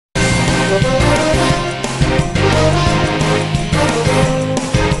Belated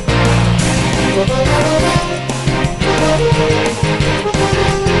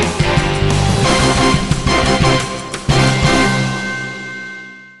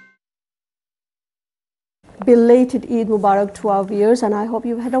Eid Mubarak to our viewers, and I hope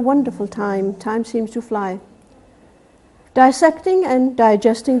you've had a wonderful time. Time seems to fly. Dissecting and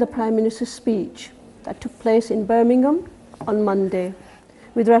digesting the Prime Minister's speech that took place in Birmingham on Monday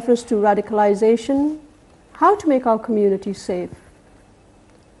with reference to radicalisation, how to make our communities safe.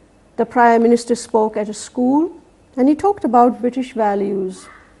 The Prime Minister spoke at a school and he talked about British values.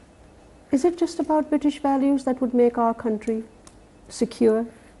 Is it just about British values that would make our country secure?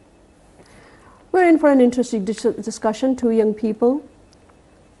 We're in for an interesting discussion, two young people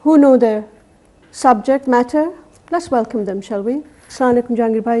who know their subject matter. Let's welcome them, shall we? Assalamu alaikum,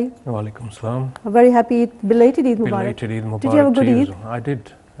 Jahangir bhai. Wa alaikum salam. A very happy belated Eid Mubarak. Belated Eid Mubarak. Did you have a good Eid? I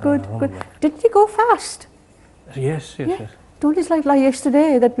did. Good, good. Didn't you go fast? Yes. Don't it like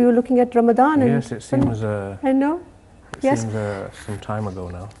yesterday that we were looking at Ramadan? Yes, it seems. I know. It seems some time ago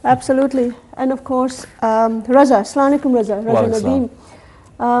now. Absolutely. And of course, Raza. Assalamu alaikum, Raza. Raza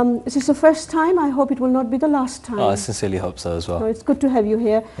Nadeem. This is the first time. I hope it will not be the last time. Oh, I sincerely hope so as well. So it's good to have you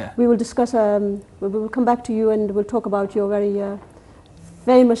here. Yeah. We will discuss, we will come back to you and we'll talk about your very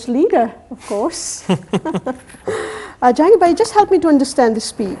famous leader, of course. Jahangir bhai, just help me to understand the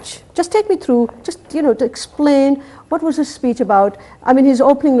speech. Just take me through, to explain what was his speech about. I mean, his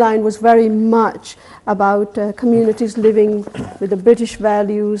opening line was very much about communities living with the British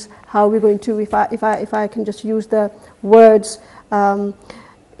values, how we're going to, if I can just use the words,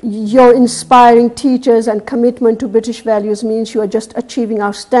 your inspiring teachers and commitment to British values means you are just achieving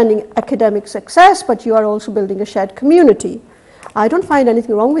outstanding academic success, but you are also building a shared community. I don't find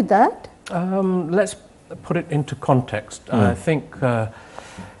anything wrong with that. Let's put it into context. I think,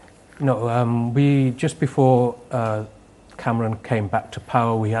 we just before Cameron came back to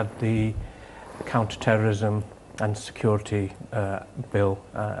power, we had the Counter-Terrorism and Security Bill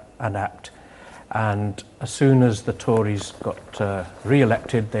and Act. And as soon as the Tories got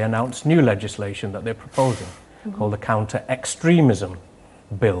re-elected, they announced new legislation that they're proposing called the Counter-Extremism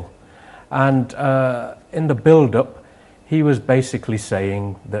Bill. And in the build-up, he was basically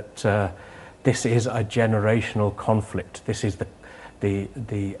saying that this is a generational conflict. This is the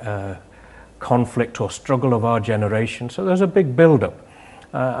conflict or struggle of our generation. So there's a big build-up,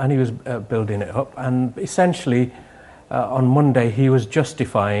 and he was building it up. And essentially, on Monday, he was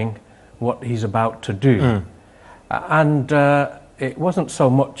justifying what he's about to do. And it wasn't so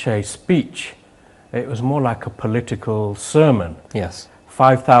much a speech, it was more like a political sermon. Yes.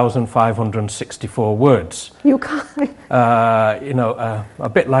 5,564 words. You can't. A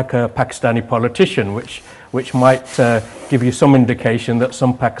bit like a Pakistani politician, which might give you some indication that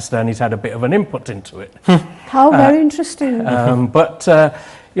some Pakistanis had a bit of an input into it. How very interesting. But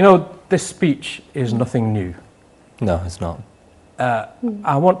this speech is nothing new. No, it's not.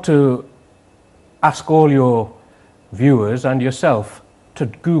 I want to ask all your viewers and yourself to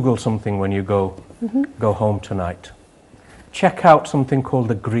Google something when you go home tonight. Check out something called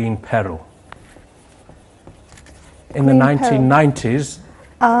the Green Peril. In the 1990s,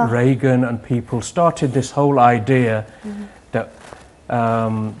 Reagan and people started this whole idea that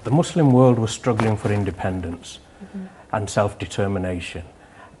the Muslim world was struggling for independence and self-determination.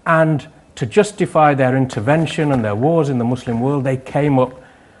 And to justify their intervention and their wars in the Muslim world, they came up,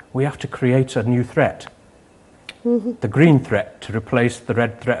 we have to create a new threat, the green threat, to replace the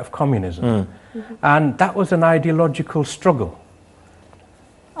red threat of communism. And that was an ideological struggle.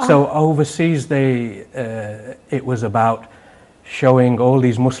 So overseas, it was about showing all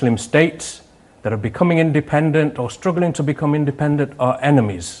these Muslim states that are becoming independent or struggling to become independent are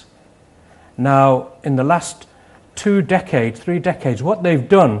enemies. Now, in the last 2 decades, 3 decades, what they've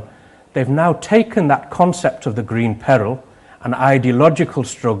done, they've now taken that concept of the green peril, an ideological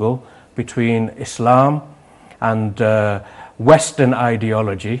struggle between Islam and Western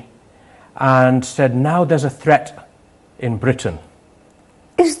ideology, and said now there's a threat in Britain.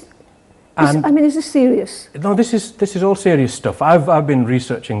 Is this serious? No, this is all serious stuff. I've been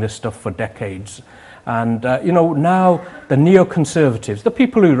researching this stuff for decades, and now the neoconservatives, the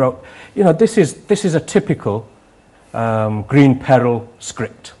people who wrote, this is a typical green peril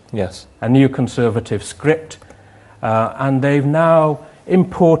script. Yes, a neoconservative script, and they've now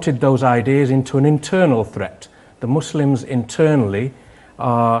imported those ideas into an internal threat. The Muslims internally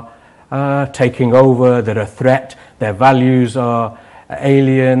are taking over, they're a threat, their values are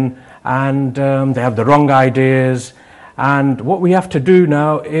alien, and they have the wrong ideas. And what we have to do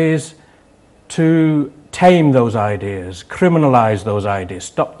now is to tame those ideas, criminalize those ideas,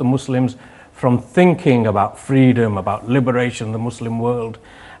 stop the Muslims from thinking about freedom, about liberation of the Muslim world,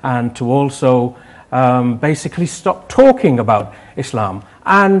 and to also basically stop talking about Islam,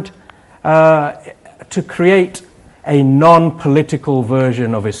 and to create a non-political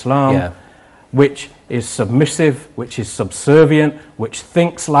version of Islam, which is submissive, which is subservient, which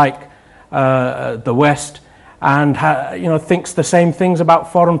thinks like the West, and thinks the same things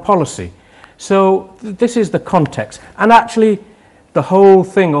about foreign policy. So this is the context. And actually, the whole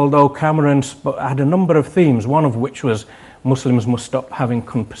thing, although Cameron had a number of themes, one of which was Muslims must stop having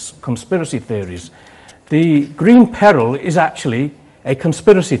conspiracy theories. The Green Peril is actually a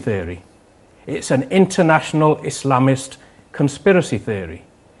conspiracy theory. It's an international Islamist conspiracy theory.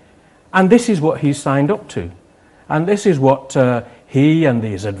 And this is what he signed up to. And this is what he and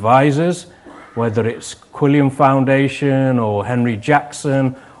his advisors, whether it's Quilliam Foundation or Henry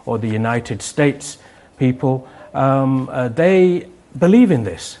Jackson or the United States people, they believe in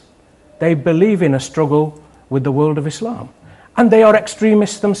this. They believe in a struggle with the world of Islam. And they are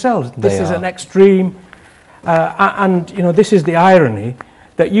extremists themselves. This is an extreme, and this is the irony,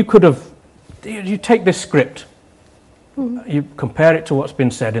 that you could have, you take this script, you compare it to what's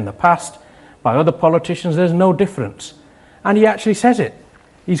been said in the past by other politicians, there's no difference. And he actually says it.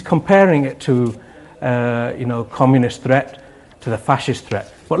 He's comparing it to, communist threat, to the fascist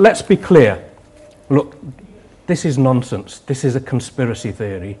threat. But let's be clear. Look, this is nonsense. This is a conspiracy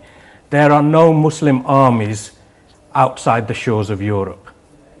theory. There are no Muslim armies outside the shores of Europe.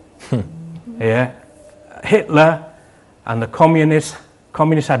 Yeah, Hitler and the communists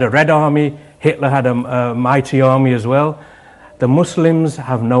had a red army. Hitler had a mighty army as well. The Muslims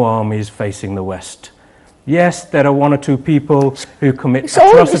have no armies facing the West. Yes, there are one or two people who commit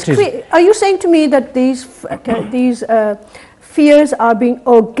atrocities. Are you saying to me that these fears are being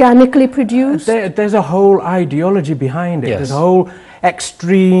organically produced? There's a whole ideology behind it. Yes. There's a whole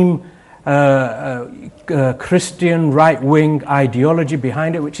extreme Christian right-wing ideology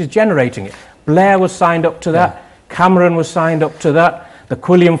behind it, which is generating it. Blair was signed up to that. Cameron was signed up to that. The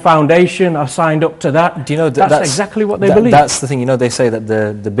Quilliam Foundation are signed up to that. Do you know that's exactly what they believe. That's the thing. They say that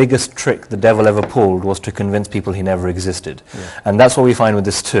the biggest trick the devil ever pulled was to convince people he never existed. Yeah. And that's what we find with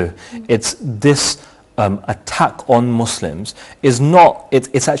this too. It's this attack on Muslims is not,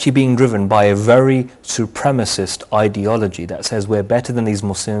 it's actually being driven by a very supremacist ideology that says we're better than these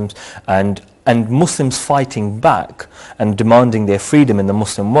Muslims, and Muslims fighting back and demanding their freedom in the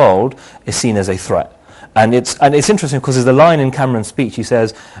Muslim world is seen as a threat. And it's interesting because there's a line in Cameron's speech. He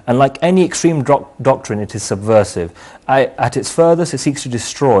says, and like any extreme doctrine, it is subversive. At its furthest, it seeks to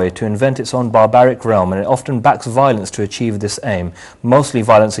destroy, to invent its own barbaric realm, and it often backs violence to achieve this aim, mostly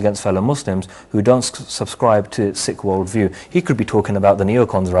violence against fellow Muslims who don't subscribe to its sick worldview. He could be talking about the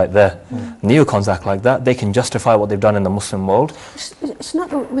neocons right there. Neocons act like that. They can justify what they've done in the Muslim world. It's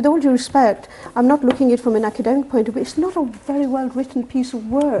not, with all due respect, I'm not looking at it from an academic point of view. It's not a very well-written piece of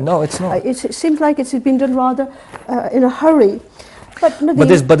work. No, it's not. It seems like it's been done rather in a hurry. But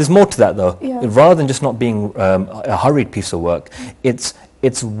there's more to that though. Yeah. Rather than just not being a hurried piece of work, it's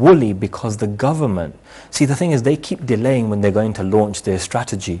woolly because the government, see, the thing is they keep delaying when they're going to launch their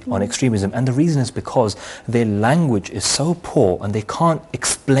strategy on extremism, and the reason is because their language is so poor and they can't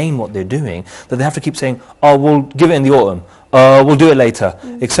explain what they're doing that they have to keep saying, oh, we'll give it in the autumn. We'll do it later,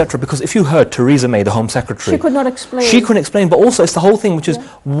 etc. Because if you heard Theresa May, the Home Secretary, she could not explain. She couldn't explain, but also it's the whole thing, which is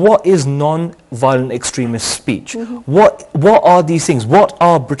what is non-violent extremist speech? What are these things? What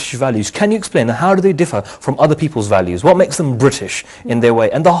are British values? Can you explain? And how do they differ from other people's values? What makes them British in their way?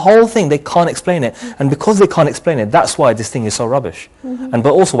 And the whole thing, they can't explain it. And because they can't explain it, that's why this thing is so rubbish. And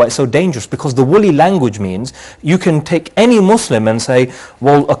but also why it's so dangerous, because the woolly language means you can take any Muslim and say,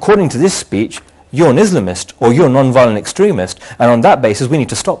 well, according to this speech, you're an Islamist or you're a non-violent extremist, and on that basis we need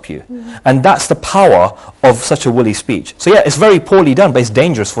to stop you. And that's the power of such a woolly speech. So yeah, it's very poorly done, but it's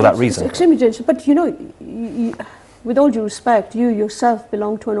dangerous for that reason. It's extremely dangerous. But with all due respect, you yourself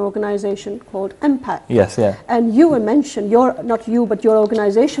belong to an organization called MPAC. Yes, yeah. And you were mentioned, not you, but your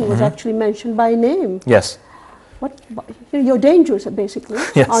organization was actually mentioned by name. Yes. You're dangerous, basically,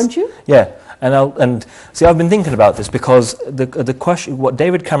 aren't you? Yeah. And see, I've been thinking about this because the question, what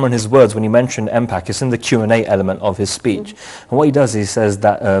David Cameron, his words when he mentioned MPAC, is in the Q&A element of his speech. And what he does, he says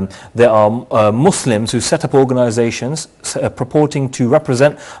that there are Muslims who set up organizations purporting to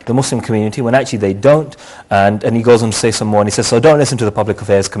represent the Muslim community when actually they don't. And he goes on to say some more, and he says, so don't listen to the Public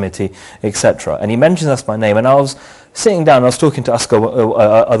Affairs Committee, etc. And he mentions us by name, and I was sitting down, I was talking to Aska,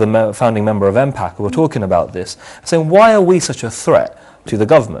 other founding member of MPAC, who were talking about this, saying, why are we such a threat to the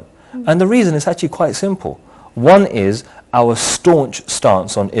government? And the reason is actually quite simple. One is our staunch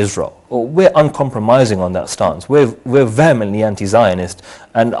stance on Israel. We're uncompromising on that stance. We're vehemently anti-Zionist,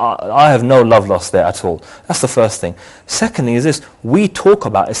 and I have no love lost there at all. That's the first thing. Secondly is this: we talk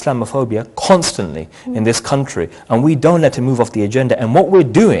about Islamophobia constantly in this country, and we don't let it move off the agenda. And what we're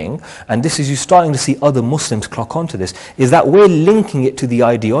doing, and this is you starting to see other Muslims clock onto this, is that we're linking it to the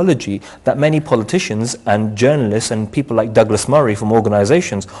ideology that many politicians and journalists and people like Douglas Murray from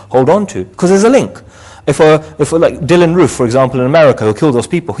organizations hold on to, because there's a link. If like Dylan Roof, for example, in America, who killed those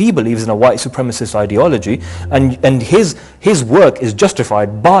people, he believes in a white supremacist ideology, and his work is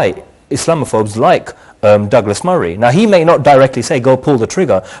justified by Islamophobes like Douglas Murray. Now, he may not directly say, go pull the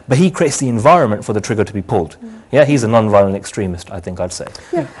trigger, but he creates the environment for the trigger to be pulled. Yeah, he's a non-violent extremist, I think I'd say.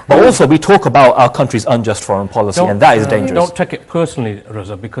 Yeah. But also, we talk about our country's unjust foreign policy, and that is dangerous. Don't take it personally,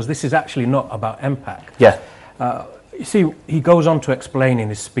 Raza, because this is actually not about MPAC. Yeah. You see, he goes on to explain in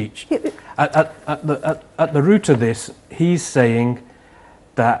his speech. At the root of this, he's saying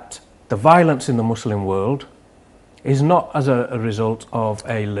that the violence in the Muslim world is not as a result of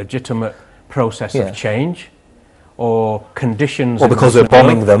a legitimate process of change or conditions. Or because we're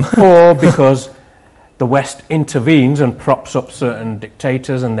bombing them. Or because the West intervenes and props up certain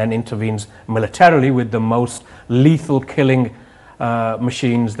dictators and then intervenes militarily with the most lethal killing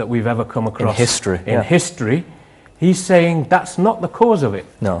machines that we've ever come across. In history. He's saying that's not the cause of it.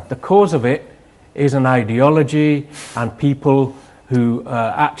 No. The cause of it is an ideology and people who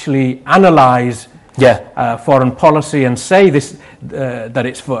actually analyze foreign policy and say this that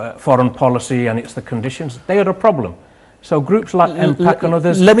it's foreign policy and it's the conditions. They are a problem. So groups like MPAC and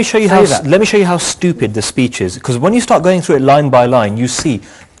others. Let me show you how stupid the speech is, because when you start going through it line by line, you see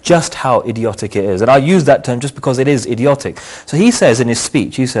just how idiotic it is. And I use that term just because it is idiotic. So he says in his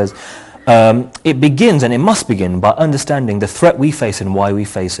speech, he says, it begins, and it must begin, by understanding the threat we face and why we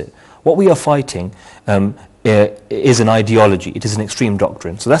face it. What we are fighting is an ideology. It is an extreme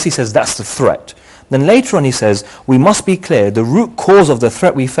doctrine. So he says that's the threat. Then later on he says, we must be clear, the root cause of the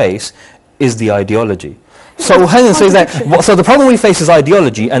threat we face is the ideology. So Helen says that, so the problem we face is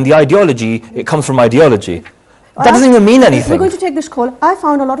ideology, and the ideology, it comes from ideology. That doesn't even mean anything. We're going to take this call. I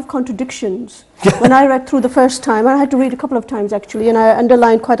found a lot of contradictions when I read through the first time. I had to read a couple of times actually, and I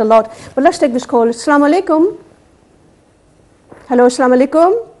underlined quite a lot. But let's take this call. Assalamu alaikum. Hello, assalamu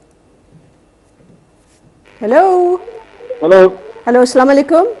alaikum. Hello. Hello. Hello, assalamu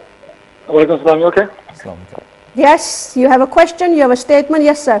alaikum. Walaikum salam, you okay? Yes, you have a question, you have a statement.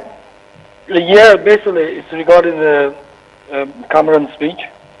 Yes, sir. Yeah, basically it's regarding the Cameron speech.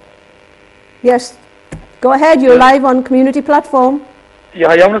 Yes. Go ahead, you're live on community platform. Yeah,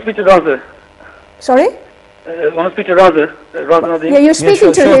 I want to speak to Raza. Sorry? I want to speak to Raza. Yeah, you're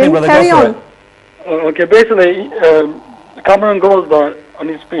speaking to him. Carry on. Okay, basically, Cameron goes on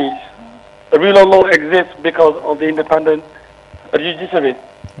his speech, the rule of law exists because of the independent judiciary.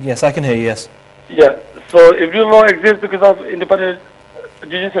 Yes, I can hear you, yes. Yeah, so if rule of law exists because of independent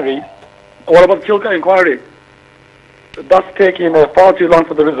judiciary, what about Chilcot inquiry? That's taking far too long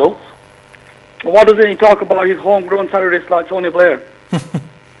for the results. Why doesn't he talk about his homegrown terrorists like Tony Blair?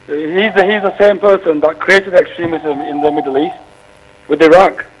 He's the same person that created extremism in the Middle East with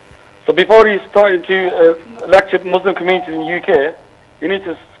Iraq. So before he started to lecture Muslim communities in the UK, he needs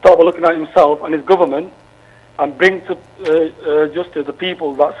to start by looking at himself and his government and bring to justice the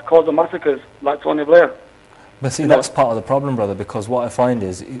people that's caused the massacres like Tony Blair. But see, that's part of the problem, brother, because what I find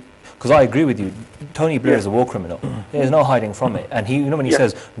is, because I agree with you, Tony Blair is a war criminal. There's no hiding from it. And he, you know, when he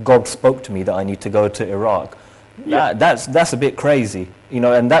says, God spoke to me that I need to go to Iraq, that's a bit crazy, you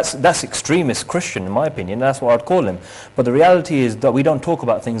know, and that's extremist Christian, in my opinion. That's what I'd call him. But the reality is that we don't talk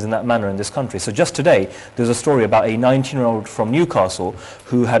about things in that manner in this country. So just today, there's a story about a 19-year-old from Newcastle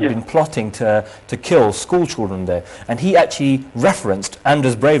who had been plotting to kill school children there. And he actually referenced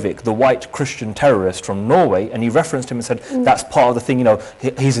Anders Breivik, the white Christian terrorist from Norway, and he referenced him and said, that's part of the thing, you know,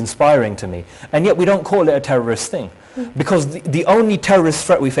 he's inspiring to me. And yet we don't call it a terrorist thing. Because the only terrorist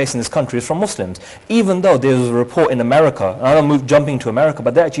threat we face in this country is from Muslims. Even though there was a report in America, and I'm jumping to America,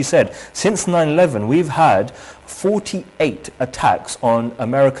 but they actually said, since 9/11, we've had 48 attacks on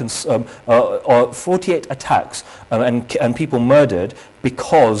Americans, 48 attacks and people murdered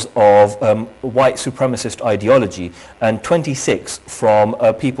because of white supremacist ideology, and 26 from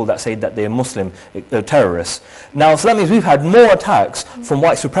people that say that they're Muslim terrorists. Now, so that means we've had more attacks from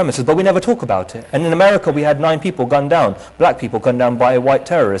white supremacists, but we never talk about it. And in America, we had 9 people gunned down, black people gunned down by a white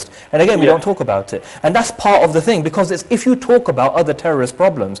terrorist. And again, we don't talk about it. And that's part of the thing, because if you talk about other terrorist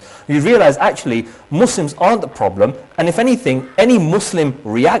problems, you realize actually Muslims aren't the problem, and if anything, any Muslim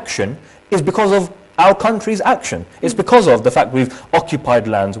reaction is because of our country's action. It's because of the fact we've occupied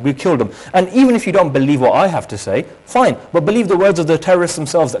lands, we've killed them. And even if you don't believe what I have to say, fine, but believe the words of the terrorists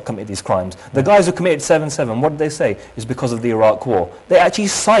themselves that commit these crimes. The guys who committed 7/7, what did they say? It's because of the Iraq War. They actually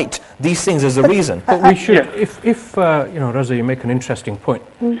cite these things as a reason. But we should, if you know, Raza, you make an interesting point.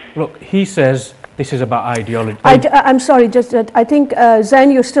 Look, he says this is about ideology. I'm sorry, just I think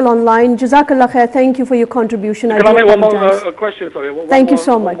Zain, you're still online. Jazakallah khair, thank you for your contribution. Can I make one more question? Sorry. Thank you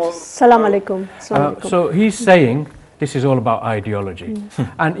so much. Salam alaikum. So he's saying this is all about ideology.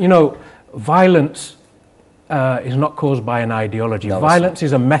 And, you know, violence is not caused by an ideology. No, violence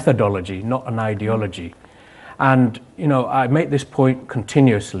is a methodology, not an ideology. And, you know, I make this point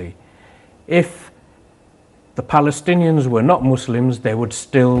continuously. If the Palestinians were not Muslims, they would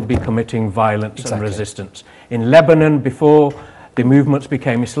still be committing violence and resistance. In Lebanon, before the movements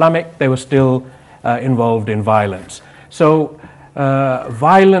became Islamic, they were still involved in violence. So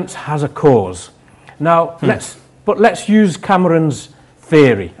violence has a cause. Now, let's use Cameron's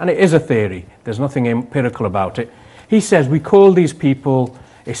theory, and it is a theory. There's nothing empirical about it. He says we call these people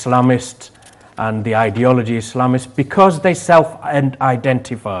Islamists and the ideology Islamist because they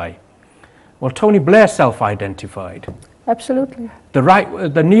self-identify. Well, Tony Blair self-identified. Absolutely. The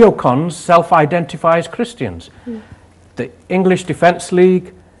neocons self-identify as Christians. The English Defence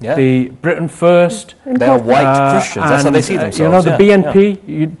League, the Britain First. They are white Christians. That's how they see themselves. You know, the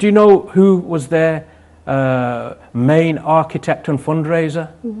BNP. Do you know who was their main architect and fundraiser?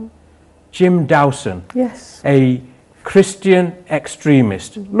 Jim Dawson. Yes. A Christian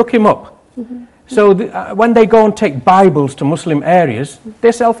extremist. Look him up. So when they go and take Bibles to Muslim areas,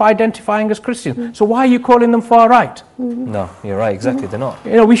 they're self-identifying as Christians. So why are you calling them far right? No, you're right, exactly, they're not.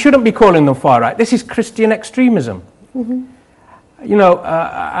 You know, we shouldn't be calling them far right. This is Christian extremism. You know,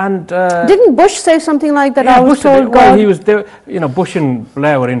 didn't Bush say something like that? Yeah, I was told God. he was there. You know, Bush and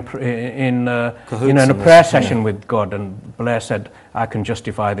Blair were in a prayer session with God, and Blair said, "I can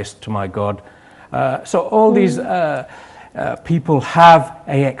justify this to my God." So all these people have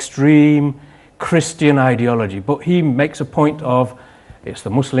a extreme Christian ideology, but he makes a point of it's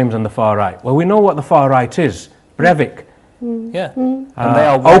the Muslims and the far right. Well, we know what the far right is. Breivik. And they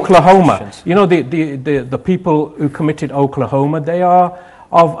are Oklahoma. Christians. You know, the people who committed Oklahoma, they are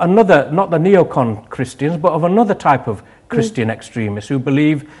of another, not the neocon Christians, but of another type of Christian extremists who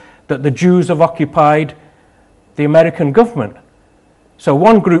believe that the Jews have occupied the American government. So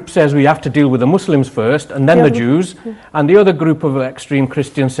one group says we have to deal with the Muslims first and then the Jews, and the other group of extreme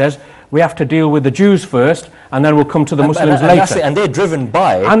Christians says we have to deal with the Jews first and then we'll come to the Muslims later. And they're driven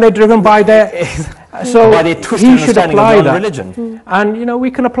by... And they're driven by their... So by their twisted he should understanding apply of that. religion. And, you know, we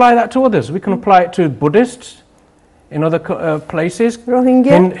can apply that to others. We can apply it to Buddhists in other places,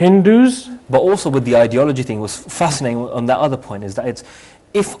 Rohingya. Hindus. But also with the ideology thing, was fascinating on that other point is that it's,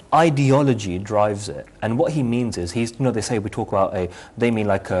 if ideology drives it, and what he means is, you know, they say we talk about they mean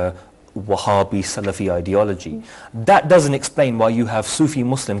like a Wahhabi Salafi ideology. That doesn't explain why you have Sufi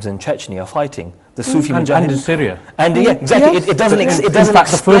Muslims in Chechnya fighting. The Sufi And in Syria. And yeah, exactly. Yes. It doesn't In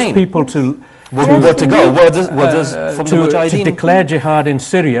fact, the first people to declare jihad in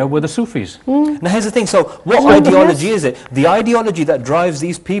Syria were the Sufis. Now here's the thing, so what ideology is it? The ideology that drives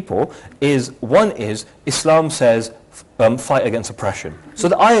these people is, one is, Islam says, fight against oppression. So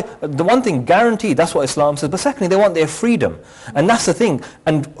the one thing guaranteed, that's what Islam says, but secondly, they want their freedom. And that's the thing.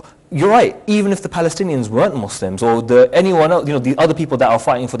 And you're right, even if the Palestinians weren't Muslims, or anyone else, you know, the other people that are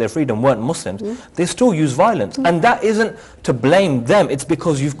fighting for their freedom weren't Muslims, they still use violence. And that isn't to blame them, it's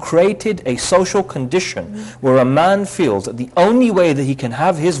because you've created a social condition where a man feels that the only way that he can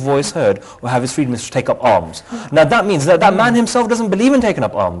have his voice heard or have his freedom is to take up arms. Now that means that that man himself doesn't believe in taking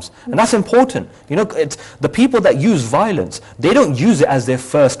up arms. And that's important. You know, it's the people that use violence, they don't use it as their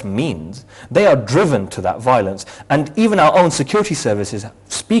first means. They are driven to that violence. And even our own security services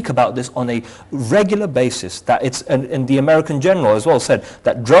speak about this on a regular basis, that it's, and the American general as well said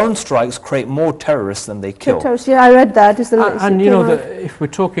that drone strikes create more terrorists than they kill. Yeah, I read that. And you know, if we're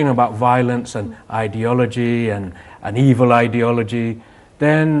talking about violence and ideology and evil ideology,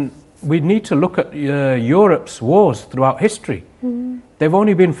 then we need to look at Europe's wars throughout history. They've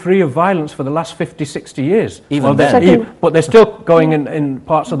only been free of violence for the last 50, 60 years. But they're still going in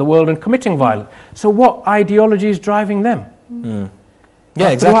parts of the world and committing violence. So what ideology is driving them?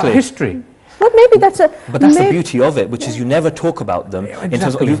 Yeah, exactly. Throughout history. Well, maybe that's But that's the beauty of it, which is you never talk about them. Exactly. In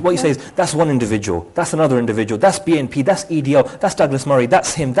terms of what you say is, that's one individual, that's another individual, that's BNP, that's EDL, that's Douglas Murray,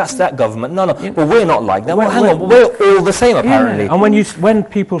 that's him, that's that government. No, but we're not like that. Hang on, we're all the same apparently. Yeah. And when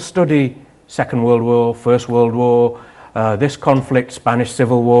people study Second World War, First World War, this conflict, Spanish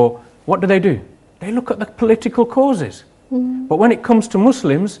Civil War, what do? They look at the political causes. But when it comes to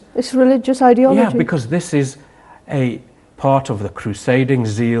Muslims, It's religious ideology. yeah, because this is a part of the crusading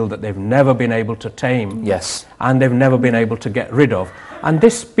zeal that they've never been able to tame. Yes. And they've never been able to get rid of. And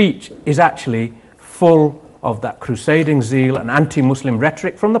this speech is actually full of that crusading zeal and anti-Muslim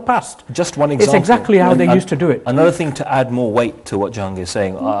rhetoric from the past. Just one example. It's exactly how they used to do it. Another thing to add more weight to what Jahangir is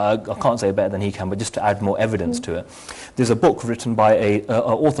saying, I can't say it better than he can, but just to add more evidence to it. There's a book written by an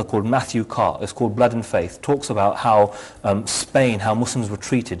author called Matthew Carr. It's called Blood and Faith. Talks about how Spain, how Muslims were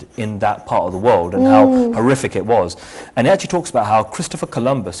treated in that part of the world and how horrific it was. And it actually talks about how Christopher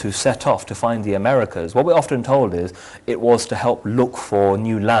Columbus, who set off to find the Americas, what we're often told is it was to help look for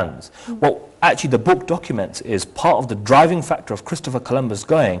new lands. What actually the book documents is part of the driving factor of Christopher Columbus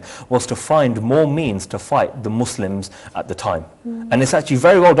going was to find more means to fight the Muslims at the time. And it's actually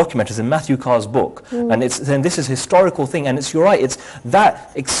very well documented in Matthew Carr's book. And this is a historical thing, and you're right, it's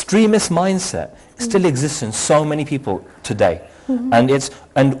that extremist mindset still exists in so many people today. And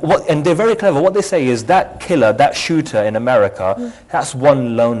they're very clever. What they say is that killer, that shooter in America, that's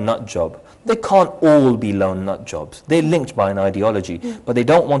one lone nut job. They can't all be lone nut jobs. They're linked by an ideology, but they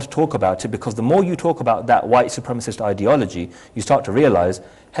don't want to talk about it because the more you talk about that white supremacist ideology, you start to realize,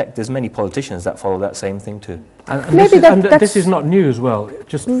 heck, there's many politicians that follow that same thing too. And this is not new as well.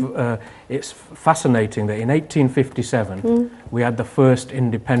 Just it's fascinating that in 1857 we had the first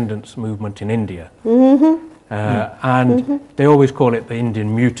independence movement in India. And they always call it the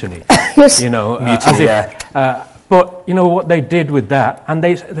Indian Mutiny. Yes. You know, Mutiny, yeah. But you know what they did with that, and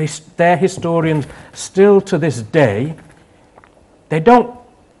their historians still to this day, they don't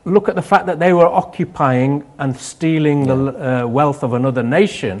look at the fact that they were occupying and stealing the wealth of another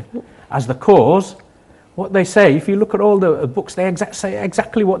nation as the cause. What they say, if you look at all the books, they say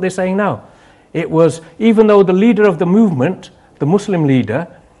exactly what they're saying now. It was, even though the leader of the movement, the Muslim leader,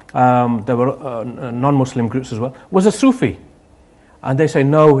 there were non-Muslim groups as well, was a Sufi. And they say,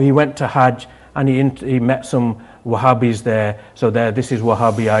 no, he went to Hajj and he met some Wahhabis there, so this is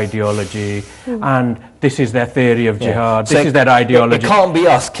Wahhabi ideology, and this is their theory of jihad, this is their ideology. It can't be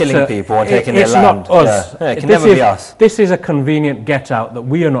us killing people and taking their land. It's not us. Yeah, it can never be us. This is a convenient get-out that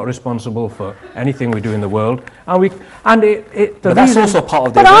we are not responsible for anything we do in the world. But that's also part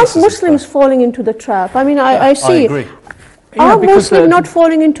of the But aren't Muslims falling into the trap? I mean, I see. I agree. Are Muslims not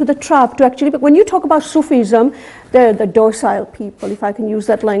falling into the trap to actually, but when you talk about Sufism, they're the docile people, if I can use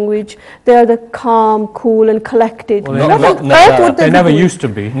that language. They're the calm, cool and collected. Well, they never used to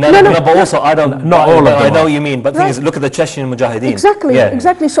be. No, but also I don't, not all of them. I know what you mean, but the thing is, look at the Chechen Mujahideen. Exactly,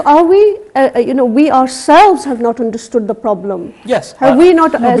 exactly. So are we, we ourselves have not understood the problem. Yes. Have we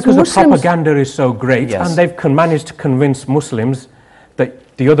not, as because Muslims, the propaganda is so great, and they've managed to convince Muslims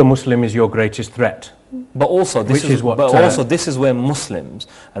that the other Muslim is your greatest threat. But also, this is where Muslims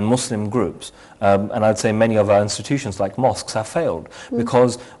and Muslim groups, and I'd say many of our institutions like mosques have failed,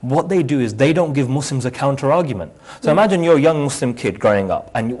 because what they do is they don't give Muslims a counter-argument. So imagine you're a young Muslim kid growing up,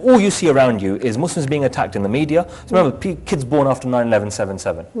 and all you see around you is Muslims being attacked in the media. So remember, kids born after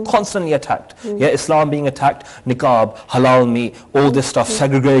 9/11/77, constantly attacked. Yeah, Islam being attacked, niqab, halal meat, all this stuff,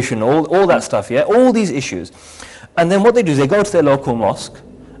 segregation, all that stuff, yeah, all these issues. And then what they do is they go to their local mosque,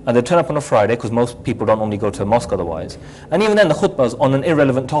 and they turn up on a Friday, because most people don't normally go to a mosque otherwise. And even then the khutbah is on an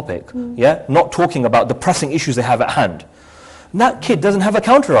irrelevant topic, not talking about the pressing issues they have at hand. And that kid doesn't have a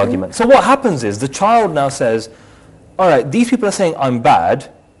counter-argument. So what happens is the child now says, all right, these people are saying I'm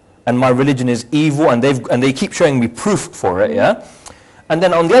bad, and my religion is evil, and they keep showing me proof for it, And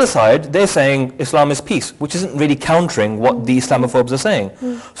then on the other side, they're saying Islam is peace, which isn't really countering what the Islamophobes are saying.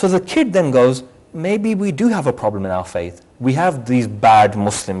 So the kid then goes, maybe we do have a problem in our faith. We have these bad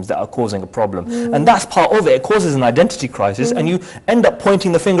Muslims that are causing a problem. And that's part of it. It causes an identity crisis, and you end up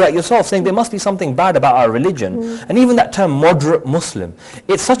pointing the finger at yourself, saying there must be something bad about our religion. And even that term, moderate Muslim,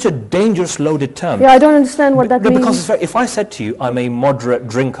 it's such a dangerous, loaded term. Yeah, I don't understand what that means. Because if I said to you, I'm a moderate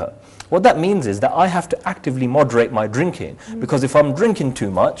drinker, what that means is that I have to actively moderate my drinking, because if I'm drinking too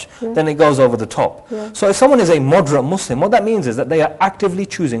much, then it goes over the top. So if someone is a moderate Muslim, what that means is that they are actively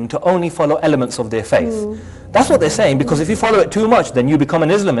choosing to only follow elements of their faith. That's what they're saying, because if you follow it too much, then you become an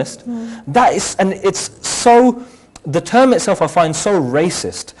Islamist. That is, and it's so, the term itself I find so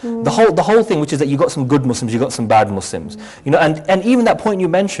racist. The whole thing, which is that you got some good Muslims, you got some bad Muslims. You know, and even that point you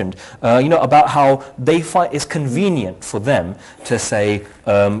mentioned, about how they find it's convenient for them to say,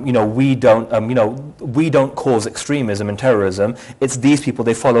 we don't cause extremism and terrorism. It's these people,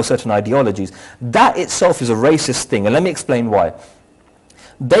 they follow certain ideologies. That itself is a racist thing, and let me explain why.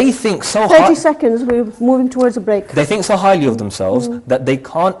 They think so 30 seconds, we're moving towards a break. They think so highly of themselves that they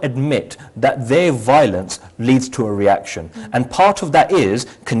can't admit that their violence leads to a reaction. And part of that is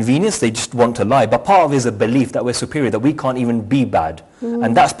convenience, they just want to lie, but part of it is a belief that we're superior, that we can't even be bad.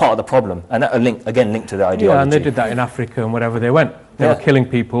 And that's part of the problem. And that linked to the ideology. Yeah, and they did that in Africa and wherever they went. They were killing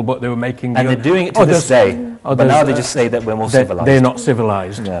people, but they were making... And they're doing it to this day. But now they just say that we're more civilized. They're not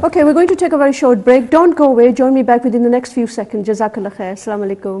civilized. Yeah. Okay, we're going to take a very short break. Don't go away. Join me back within the next few seconds. Jazakallah khair.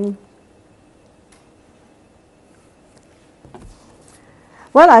 Assalamu alaikum.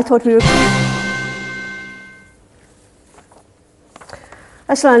 Well, I thought we were...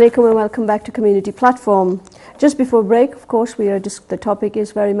 Assalamu alaikum and welcome back to Community Platform. Just before break, of course, the topic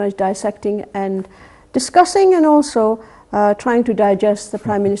is very much dissecting and discussing and also trying to digest the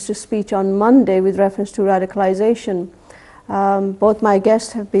Prime Minister's speech on Monday with reference to radicalisation. Both my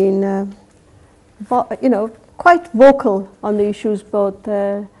guests have been, quite vocal on the issues, both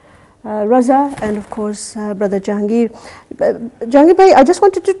Raza and, of course, Brother Jahangir. Jahangir Bhai, I just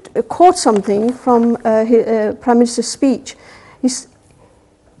wanted to quote something from Prime Minister's speech.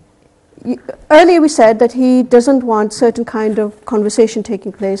 Earlier we said that he doesn't want certain kind of conversation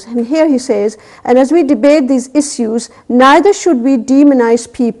taking place, and here he says, and as we debate these issues, neither should we demonize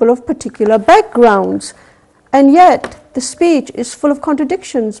people of particular backgrounds. And yet the speech is full of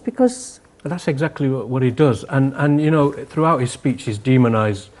contradictions because... But that's exactly what he does. And you know, throughout his speech he's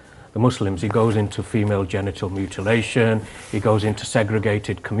demonized the Muslims. He goes into female genital mutilation, he goes into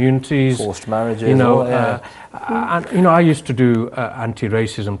segregated communities. Forced marriages. You know, and you know, I used to do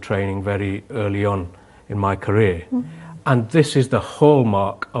anti-racism training very early on in my career. And this is the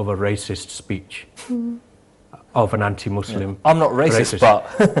hallmark of a racist speech. Of an anti-Muslim. I'm not racist, but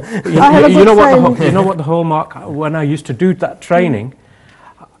you know what the hallmark, when I used to do that training,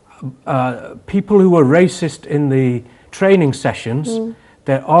 people who were racist in the training sessions,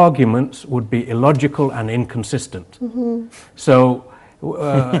 their arguments would be illogical and inconsistent. So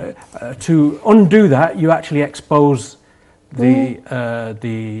to undo that, you actually expose the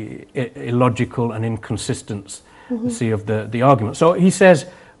illogical and inconsistency of the argument. So he says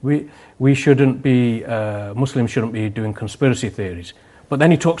we shouldn't be, Muslims shouldn't be doing conspiracy theories. But then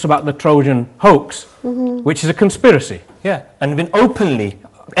he talks about the Trojan hoax, which is a conspiracy. Yeah, and been openly,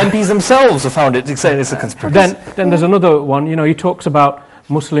 MPs themselves have found it, saying it's a conspiracy. Then there's another one, you know, he talks about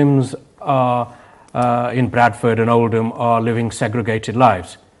Muslims are, in Bradford and Oldham are living segregated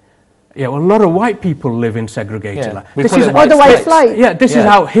lives. Yeah, well, a lot of white people live in segregated lives. This is the white flight. Yeah, this is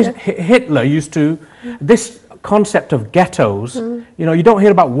how Hitler used to, this concept of ghettos, you know, you don't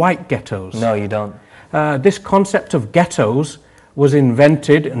hear about white ghettos. No, you don't. This concept of ghettos was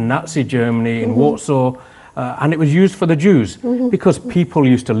invented in Nazi Germany, in Warsaw, and it was used for the Jews because people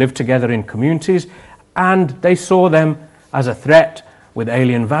used to live together in communities and they saw them as a threat with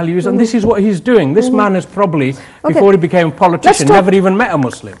alien values, and this is what he's doing. This man has probably, before he became a politician, never even met a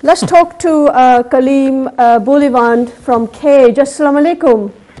Muslim. Let's talk to Kaleem Boulevard from Cage. Assalamu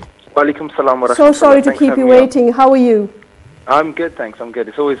alaikum. Walaikum salam wa rahmatullah. So sorry to keep you waiting. How are you? I'm good, thanks. I'm good.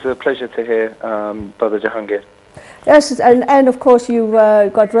 It's always a pleasure to hear Brother Jahangir. Yes, and of course you've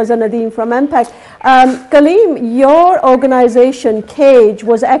got Raza Nadeem from MPAC. Kaleem, your organization, Cage,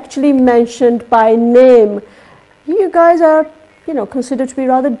 was actually mentioned by name. You guys are, you know, considered to be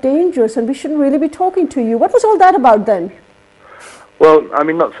rather dangerous and we shouldn't really be talking to you. What was all that about then? Well, I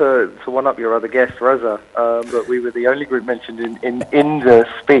mean, not to one-up your other guest, Raza, but we were the only group mentioned in the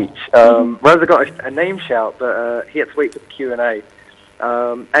speech. Raza got a name shout, but he had to wait for the Q&A.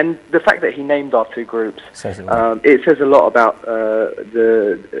 And the fact that he named our two groups, it says a lot about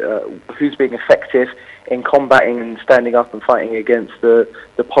who's being effective in combating and standing up and fighting against the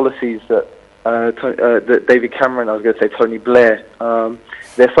policies that David Cameron, I was going to say Tony Blair,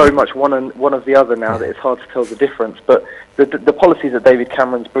 they're so much one of the other now that it's hard to tell the difference. But the policies that David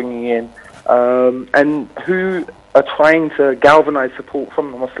Cameron's bringing in and who are trying to galvanise support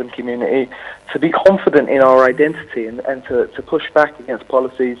from the Muslim community to be confident in our identity and to push back against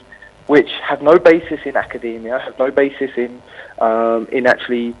policies which have no basis in academia, have no basis in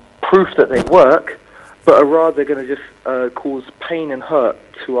actually proof that they work, but are rather going to just cause pain and hurt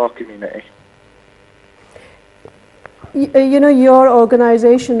to our community. You know, your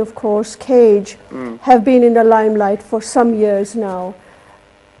organization, of course, Cage, have been in the limelight for some years now.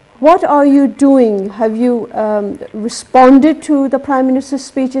 What are you doing? Have you responded to the Prime Minister's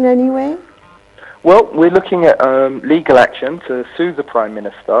speech in any way? Well, we're looking at legal action to sue the Prime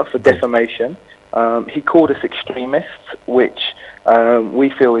Minister for defamation. He called us extremists, which we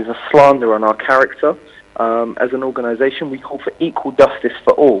feel is a slander on our character. as an organisation, we call for equal justice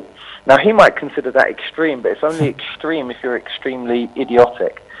for all. Now, he might consider that extreme, but it's only extreme if you're extremely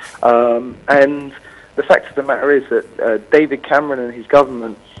idiotic. And the fact of the matter is that David Cameron and his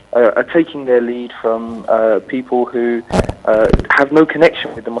government are taking their lead from people who have no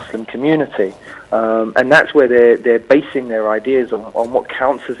connection with the Muslim community. And that's where they're basing their ideas on what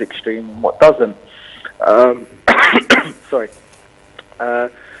counts as extreme and what doesn't. Sorry.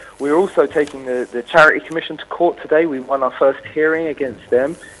 We're also taking the Charity Commission to court today. We won our first hearing against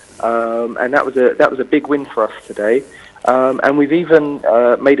them, and that was a big win for us today. And we've even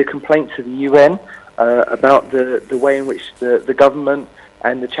made a complaint to the UN about the way in which the government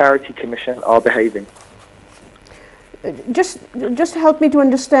and the Charity Commission are behaving. Just help me to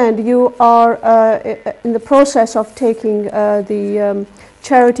understand. You are in the process of taking the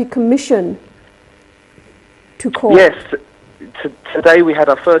Charity Commission to court. Yes. Today we had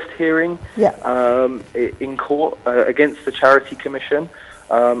our first hearing in court against the Charity Commission.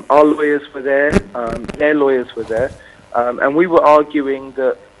 Our lawyers were there, their lawyers were there, and we were arguing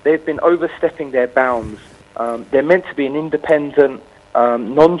that they've been overstepping their bounds. They're meant to be an independent,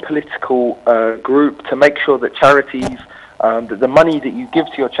 non-political group to make sure that charities, that the money that you give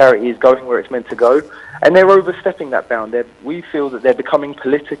to your charity is going where it's meant to go, and they're overstepping that bound. We feel that they're becoming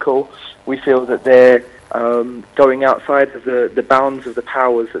political. We feel that they're going outside of the bounds of the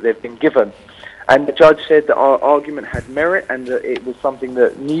powers that they've been given. And the judge said that our argument had merit and that it was something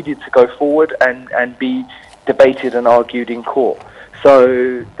that needed to go forward and be debated and argued in court.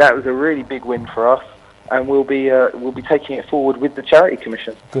 So that was a really big win for us, and we'll be taking it forward with the Charity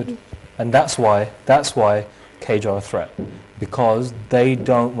Commission. Good. And that's why Cage are a threat, because they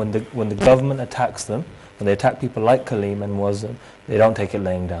don't, when the government attacks them, when they attack people like Kaleem and Muazzam, they don't take it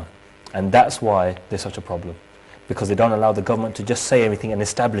laying down. And that's why there's such a problem, because they don't allow the government to just say anything and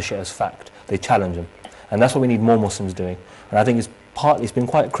establish it as fact. They challenge them. And that's what we need more Muslims doing. And I think it's been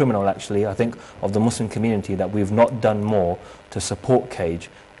quite criminal, actually, I think, of the Muslim community that we've not done more to support Cage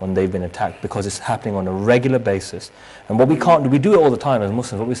when they've been attacked, because it's happening on a regular basis. And what we can't do, we do it all the time as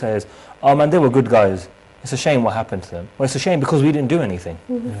Muslims. What we say is, oh man, they were good guys. It's a shame what happened to them. Well, it's a shame because we didn't do anything.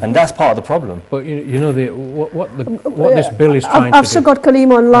 And that's part of the problem. But you know, what this bill is trying to do... I've still got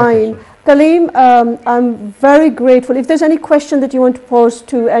Kaleem online. Kaleem, I'm very grateful. If there's any question that you want to pose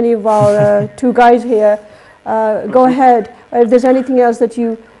to any of our two guys here, go ahead. If there's anything else that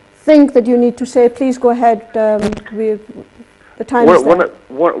you think that you need to say, please go ahead. The time is there.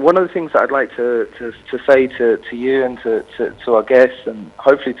 One of the things that I'd like to say to you and to our guests, and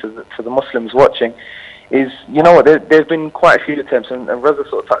hopefully to the Muslims watching, is, you know what, there's been quite a few attempts, and Reza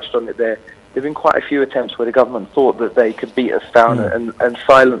sort of touched on it there. There've been quite a few attempts where the government thought that they could beat us down and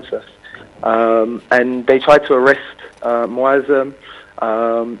silence us. And they tried to arrest Muazzam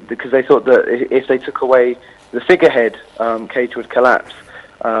because they thought that if they took away the figurehead, Cage would collapse.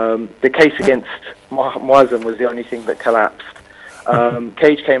 The case against Muazzam was the only thing that collapsed.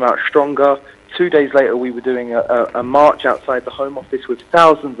 Cage came out stronger. 2 days later, we were doing a march outside the Home Office with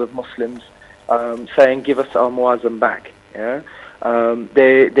thousands of Muslims saying, give us our Muazzam back. Yeah?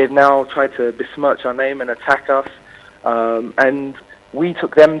 They've now tried to besmirch our name and attack us. And we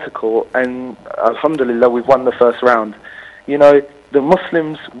took them to court, and alhamdulillah, we've won the first round. You know, the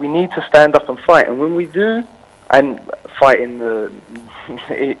Muslims, we need to stand up and fight. And when we do, and fight in the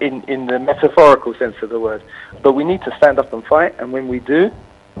metaphorical sense of the word, but we need to stand up and fight, and when we do,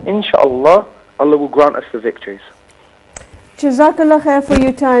 inshallah, Allah will grant us the victories. Jazakallah khair for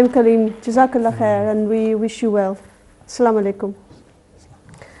your time, Kaleem. Jazakallah khair, and we wish you well. Assalamu alaikum.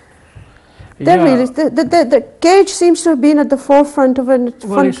 The Cage seems to have been at the forefront of a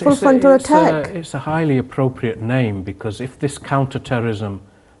full frontal attack. It's a highly appropriate name, because if this counter-terrorism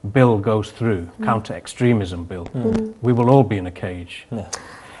bill goes through, counter-extremism bill, we will all be in a cage. You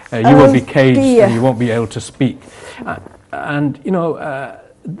will be caged and you won't be able to speak. And, you know,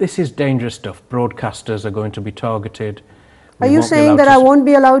 this is dangerous stuff. Broadcasters are going to be targeted. Are you saying that I won't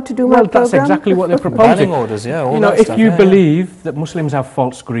be allowed to do my program? Well, that's exactly what they're proposing. Banning orders, yeah, all you know, that if stuff, you believe that Muslims have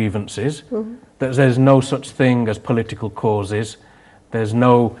false grievances, that there's no such thing as political causes, there's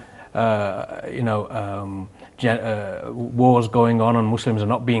no, wars going on and Muslims are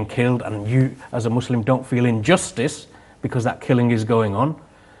not being killed, and you, as a Muslim, don't feel injustice because that killing is going on,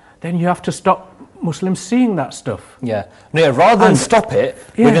 then you have to stop Muslims seeing that stuff. Yeah. No, rather than stop it,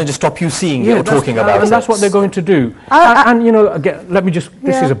 we're going to just stop you seeing it or talking about it. And that's what they're going to do. And you know, again, let me just,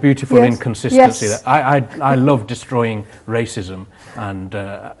 this is a beautiful inconsistency. That I love destroying racism and,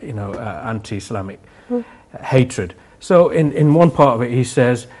 anti-Islamic hatred. So in one part of it, he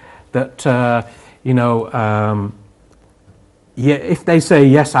says that, if they say,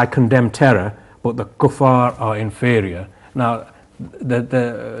 yes, I condemn terror, but the kuffar are inferior. Now,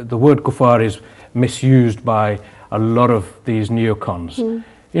 the word kuffar is misused by a lot of these neocons.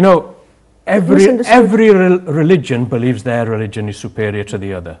 You know, every religion believes their religion is superior to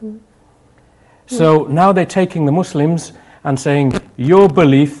the other. So now they're taking the Muslims and saying, your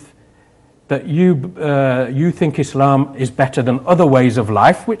belief that you think Islam is better than other ways of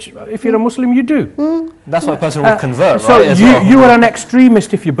life, which if you're a Muslim you do. That's why a person will convert, so right? You are an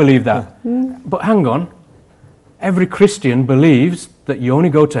extremist if you believe that. But hang on, every Christian believes that you only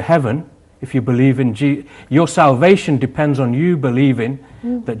go to heaven if you believe in your salvation depends on you believing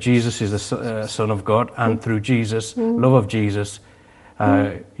that Jesus is the Son of God, and through Jesus, love of Jesus,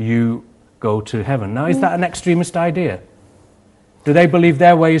 you go to heaven. Now, is that an extremist idea? Do they believe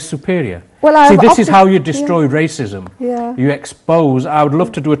their way is superior? Well, see, this is how you destroy racism. Yeah. You expose. I would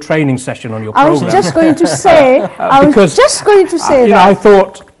love to do a training session on your program. I was just going to say. You know, I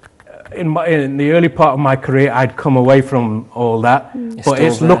thought in the early part of my career I'd come away from all that, but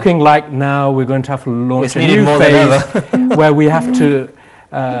it's looking like now we're going to have to launch a new phase where we have to,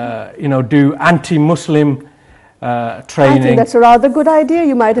 you know, do anti-Muslim training. I think that's a rather good idea.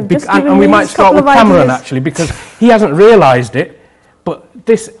 You might have just given and we me might start with Cameron actually, because he hasn't realised it, but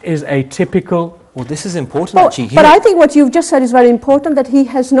this is a typical. Well, this is important actually. But I think what you've just said is very important, that he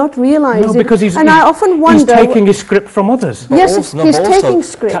has not realised it. No, because I often wonder, he's taking his script from others. Yes, he's taking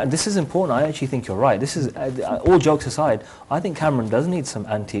script. This is important. I actually think you're right. This is, all jokes aside, I think Cameron does need some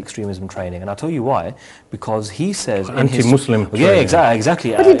anti-extremism training, and I'll tell you why. Because he says anti-Muslim training. Yeah,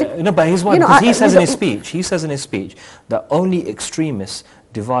 exactly. But here's why. Because he says in his speech that only extremists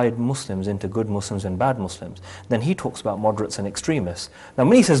divide Muslims into good Muslims and bad Muslims. Then he talks about moderates and extremists. Now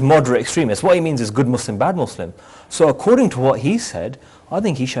when he says moderate extremists, what he means is good Muslim, bad Muslim. So according to what he said, I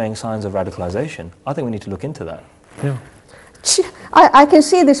think he's showing signs of radicalisation. I think we need to look into that. Yeah. I can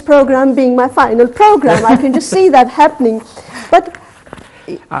see this program being my final program. I can just see that happening. But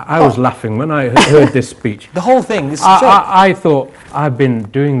I was laughing when I heard this speech. The whole thing. I thought, I've been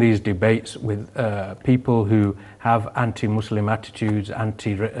doing these debates with people who have anti-Muslim attitudes,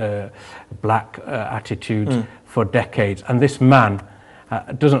 anti-black attitudes for decades, and this man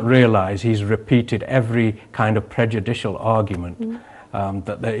doesn't realise he's repeated every kind of prejudicial argument.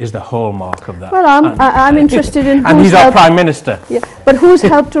 That there is the hallmark of that. Well, I'm interested in and he's our Prime Minister. Yeah, but who's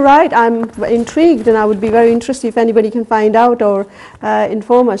helped to write? I'm intrigued, and I would be very interested if anybody can find out or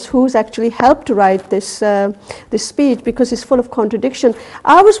inform us who's actually helped to write this this speech, because it's full of contradiction.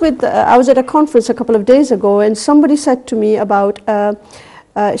 I was at a conference a couple of days ago, and somebody said to me about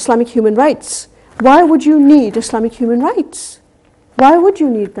Islamic human rights. Why would you need Islamic human rights? Why would you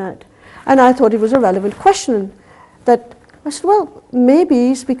need that? And I thought it was a relevant question. I said, well, maybe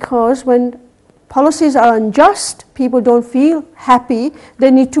it's because when policies are unjust, people don't feel happy,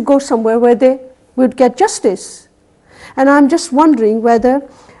 they need to go somewhere where they would get justice. And I'm just wondering whether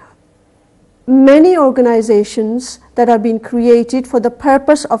many organizations that are being created for the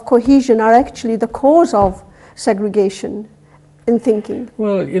purpose of cohesion are actually the cause of segregation in thinking.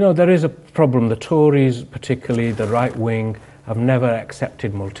 Well, you know, there is a problem. The Tories, particularly the right wing, have never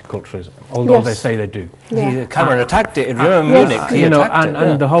accepted multiculturalism, although they say they do. Yeah. Cameron attacked it in Munich. You know,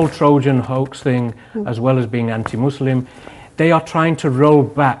 and the whole Trojan hoax thing, as well as being anti-Muslim, they are trying to roll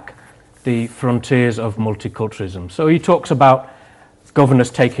back the frontiers of multiculturalism. So he talks about governors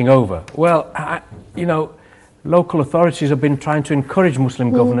taking over. Well, you know, local authorities have been trying to encourage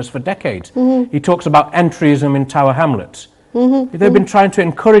Muslim governors for decades. He talks about entryism in Tower Hamlets. They've been trying to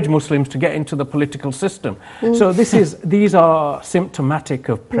encourage Muslims to get into the political system. So these are symptomatic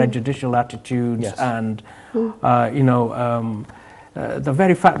of prejudicial attitudes, and you know, the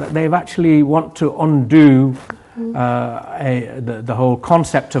very fact that they've actually want to undo the whole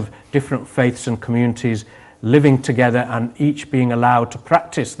concept of different faiths and communities living together and each being allowed to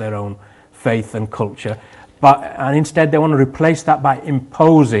practice their own faith and culture, and instead they want to replace that by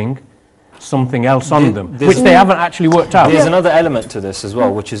imposing something else on them, which they haven't actually worked out. There's another element to this as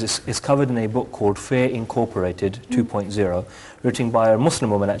well, which is covered in a book called Fear Incorporated 2.0, written by a Muslim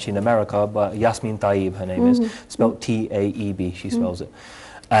woman actually in America, by Yasmin Taib, her name is, spelled T-A-E-B, she spells it.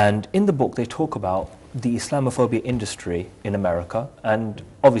 And in the book they talk about the Islamophobia industry in America, and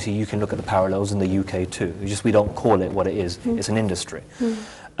obviously you can look at the parallels in the UK too, it's just we don't call it what it is, it's an industry.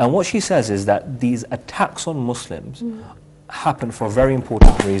 And what she says is that these attacks on Muslims happen for a very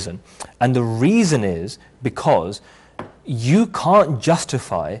important reason, and the reason is because you can't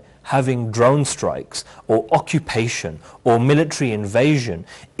justify having drone strikes or occupation or military invasion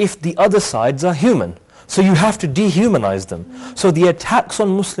if the other sides are human. So you have to dehumanize them. So the attacks on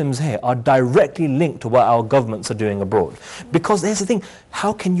Muslims here are directly linked to what our governments are doing abroad. Because here's the thing,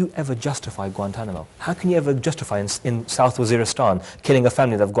 how can you ever justify Guantanamo? How can you ever justify in South Waziristan killing a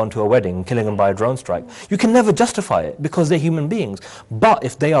family that have gone to a wedding and killing them by a drone strike? You can never justify it because they're human beings. But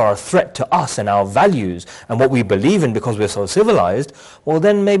if they are a threat to us and our values and what we believe in because we're so civilized, well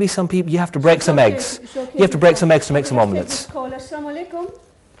then maybe some people, you have to break some eggs. You have to break some eggs to make some omelets. Assalamu alaikum.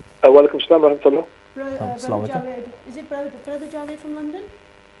 Walaikum salam wa rahmatullah. Brother Javed. Is it brother Javed from London?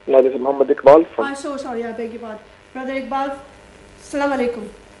 No, this is Muhammad Iqbal from... I'm so sorry, I beg your pardon. Brother Iqbal, Assalamu alaikum.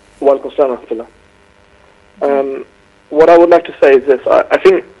 Walaikum salam wa rahmatullah. What I would like to say is this. I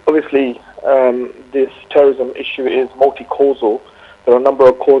think, obviously, this terrorism issue is multi-causal. There are a number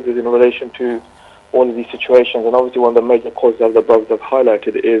of causes in relation to all of these situations, and obviously one of the major causes, as the brothers have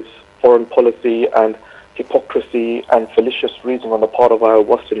highlighted, is foreign policy and hypocrisy and fallacious reasoning on the part of our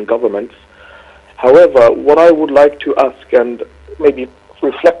Western governments. However, what I would like to ask and maybe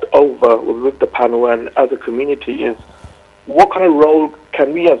reflect over with the panel and as a community is, what kind of role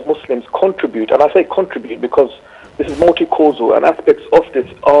can we as Muslims contribute? And I say contribute because this is multi-causal, and aspects of this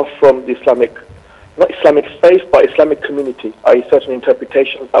are from the Islamic, not Islamic faith, but Islamic community, i.e. certain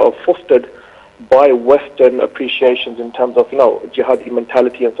interpretations that are fostered by Western appreciations in terms of, jihadi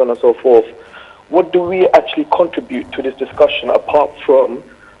mentality and so on and so forth. What do we actually contribute to this discussion apart from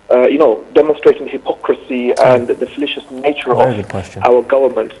demonstrating hypocrisy and the fallacious nature of our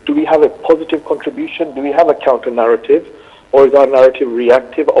government? Do we have a positive contribution? Do we have a counter-narrative? Or is our narrative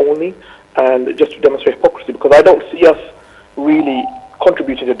reactive only? And just to demonstrate hypocrisy, because I don't see us really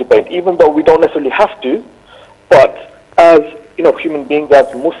contributing to the debate, even though we don't necessarily have to. But as human beings,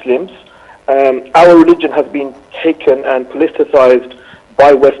 as Muslims, our religion has been taken and politicized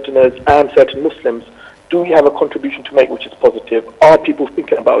by Westerners and certain Muslims. Do we have a contribution to make which is positive? Are people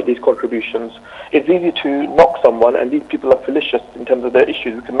thinking about these contributions? It's easy to knock someone, and these people are fallacious in terms of their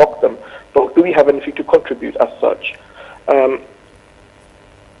issues. We can knock them. But do we have anything to contribute as such? Hello?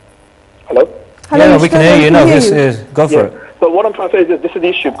 Hello, yeah, we can hear you. No, go for it. So what I'm trying to say is this is the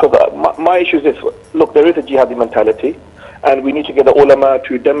issue, because my issue is this. Look, there is a jihadi mentality, and we need to get the ulama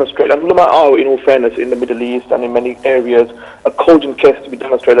to demonstrate. And ulama are, in all fairness, in the Middle East and in many areas, a cogent case to be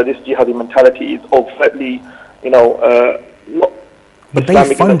demonstrated that this jihadi mentality is overtly, not but Islamic.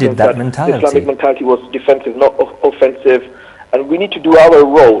 They funded that mentality. Islamic mentality was defensive, not offensive, and we need to do our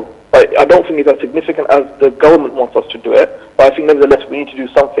role. But I don't think it's as significant as the government wants us to do it. But I think nevertheless we need to do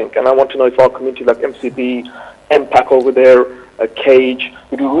something. And I want to know if our community like MCB, MPAC over there, Cage,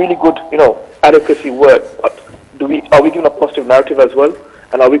 we do really good, advocacy work. But are we giving a positive narrative as well?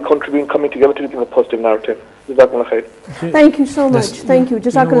 And are we contributing, coming together to give a positive narrative? Jazakallah khair. Thank you so much. Thank you.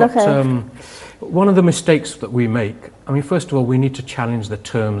 Jazakallah khair. One of the mistakes that we make, first of all, we need to challenge the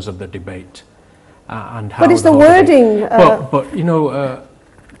terms of the debate. And how what is the wording?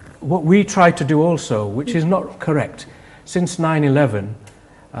 What we try to do also, which is not correct, since 9/11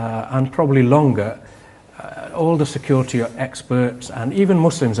 and probably longer, all the security experts and even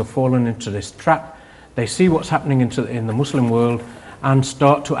Muslims have fallen into this trap. They see what's happening in the Muslim world and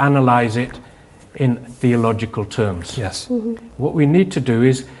start to analyze it in theological terms. Yes. What we need to do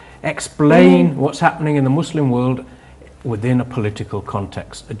is explain what's happening in the Muslim world within a political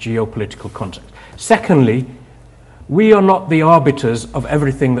context, a geopolitical context. Secondly, we are not the arbiters of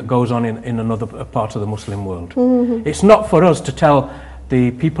everything that goes on in another part of the Muslim world. It's not for us to tell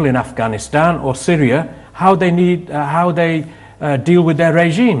the people in Afghanistan or Syria how they deal with their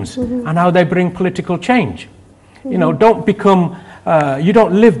regimes and how they bring political change. Don't become, you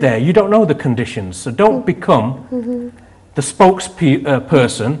don't live there, you don't know the conditions, so don't become the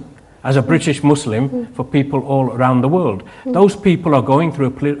spokesperson as a British Muslim for people all around the world. Those people are going through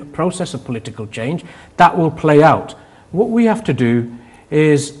a process of political change that will play out. What we have to do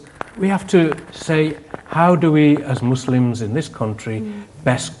is we have to say, how do we as Muslims in this country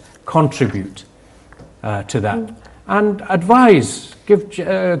best contribute to that? And advise, give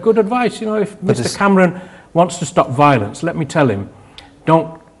good advice. If Mr. Cameron wants to stop violence, let me tell him,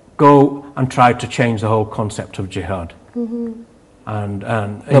 don't go and try to change the whole concept of jihad.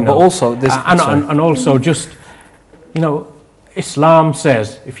 But also this, and also just, Islam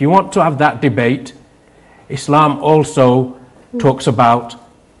says, if you want to have that debate, Islam also talks about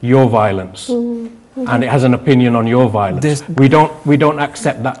your violence, and it has an opinion on your violence. We don't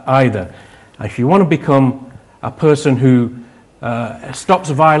accept that either. If you want to become a person who stops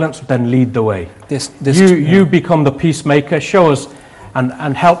violence, then lead the way. You become the peacemaker. Show us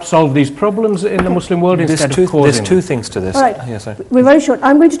and help solve these problems in the Muslim world instead of causing There's two things to this. All right. Yes, sir. We're very short.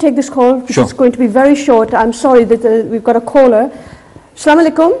 I'm going to take this call, which is going to be very short. I'm sorry that we've got a caller. Assalamu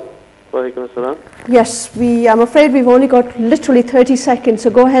alaikum. Walaikum assalam. Yes, I'm afraid we've only got literally 30 seconds, so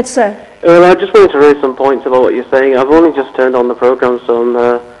go ahead, sir. Well, I just wanted to raise some points about what you're saying. I've only just turned on the program, so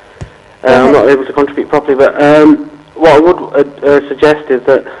I'm not able to contribute properly. But what I would suggest is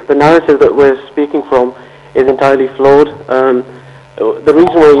that the narrative that we're speaking from is entirely flawed. The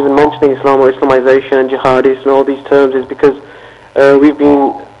reason we're even mentioning Islam or Islamization and jihadis and all these terms is because we've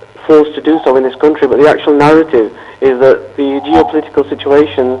been forced to do so in this country, but the actual narrative is that the geopolitical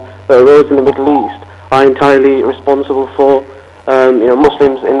situation that arose in the Middle East are entirely responsible for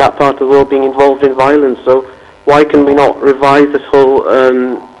Muslims in that part of the world being involved in violence. So why can we not revise this whole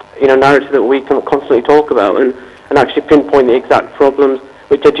narrative that we can constantly talk about and actually pinpoint the exact problems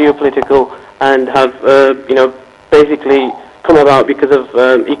which are geopolitical and have basically come about because of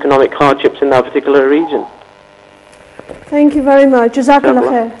economic hardships in that particular region? Thank you very much.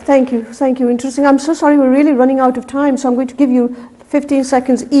 Jazakallah khair. Thank you. Interesting. I'm so sorry, we're really running out of time, so I'm going to give you 15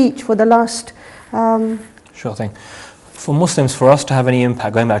 seconds each for the last. Sure thing. For Muslims, for us to have any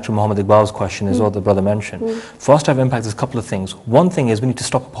impact, going back to Muhammad Iqbal's question is what the brother mentioned, for us to have impact there's a couple of things. One thing is we need to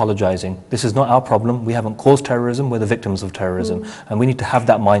stop apologizing. This is not our problem. We haven't caused terrorism. We're the victims of terrorism. And we need to have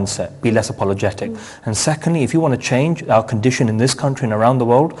that mindset, be less apologetic. And secondly, if you want to change our condition in this country and around the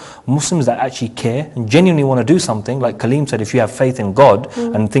world, Muslims that actually care and genuinely want to do something, like Kaleem said, if you have faith in God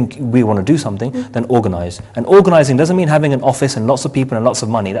and think we want to do something, then organize. And organizing doesn't mean having an office and lots of people and lots of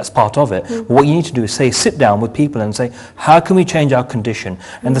money. That's part of it. But what you need to do is sit down with people and say, how can we change our condition?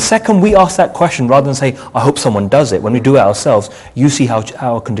 And the second we ask that question, rather than say, I hope someone does it, when we do it ourselves, you see how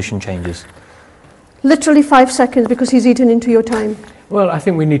our condition changes. Literally 5 seconds, because he's eaten into your time. Well, I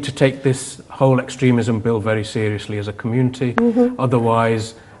think we need to take this whole extremism bill very seriously as a community.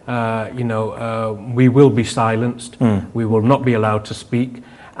 Otherwise, we will be silenced. We will not be allowed to speak.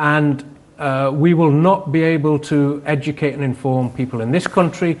 And we will not be able to educate and inform people in this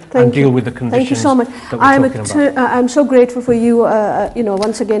country and deal with the conditions. Thank you so much. I'm so grateful for you,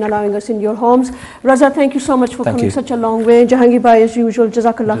 once again allowing us in your homes. Raza, thank you so much for coming such a long way. Jahangir Bhai, as usual,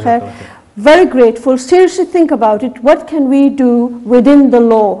 Jazakallah khair. Very grateful. Seriously think about it. What can we do within the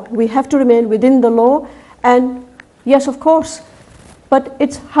law? We have to remain within the law. And yes, of course, but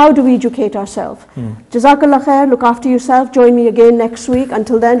it's how do we educate ourselves. Jazakallah khair, look after yourself. Join me again next week.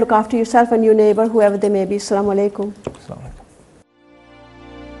 Until then, look after yourself and your neighbor, whoever they may be. Assalamu alaikum.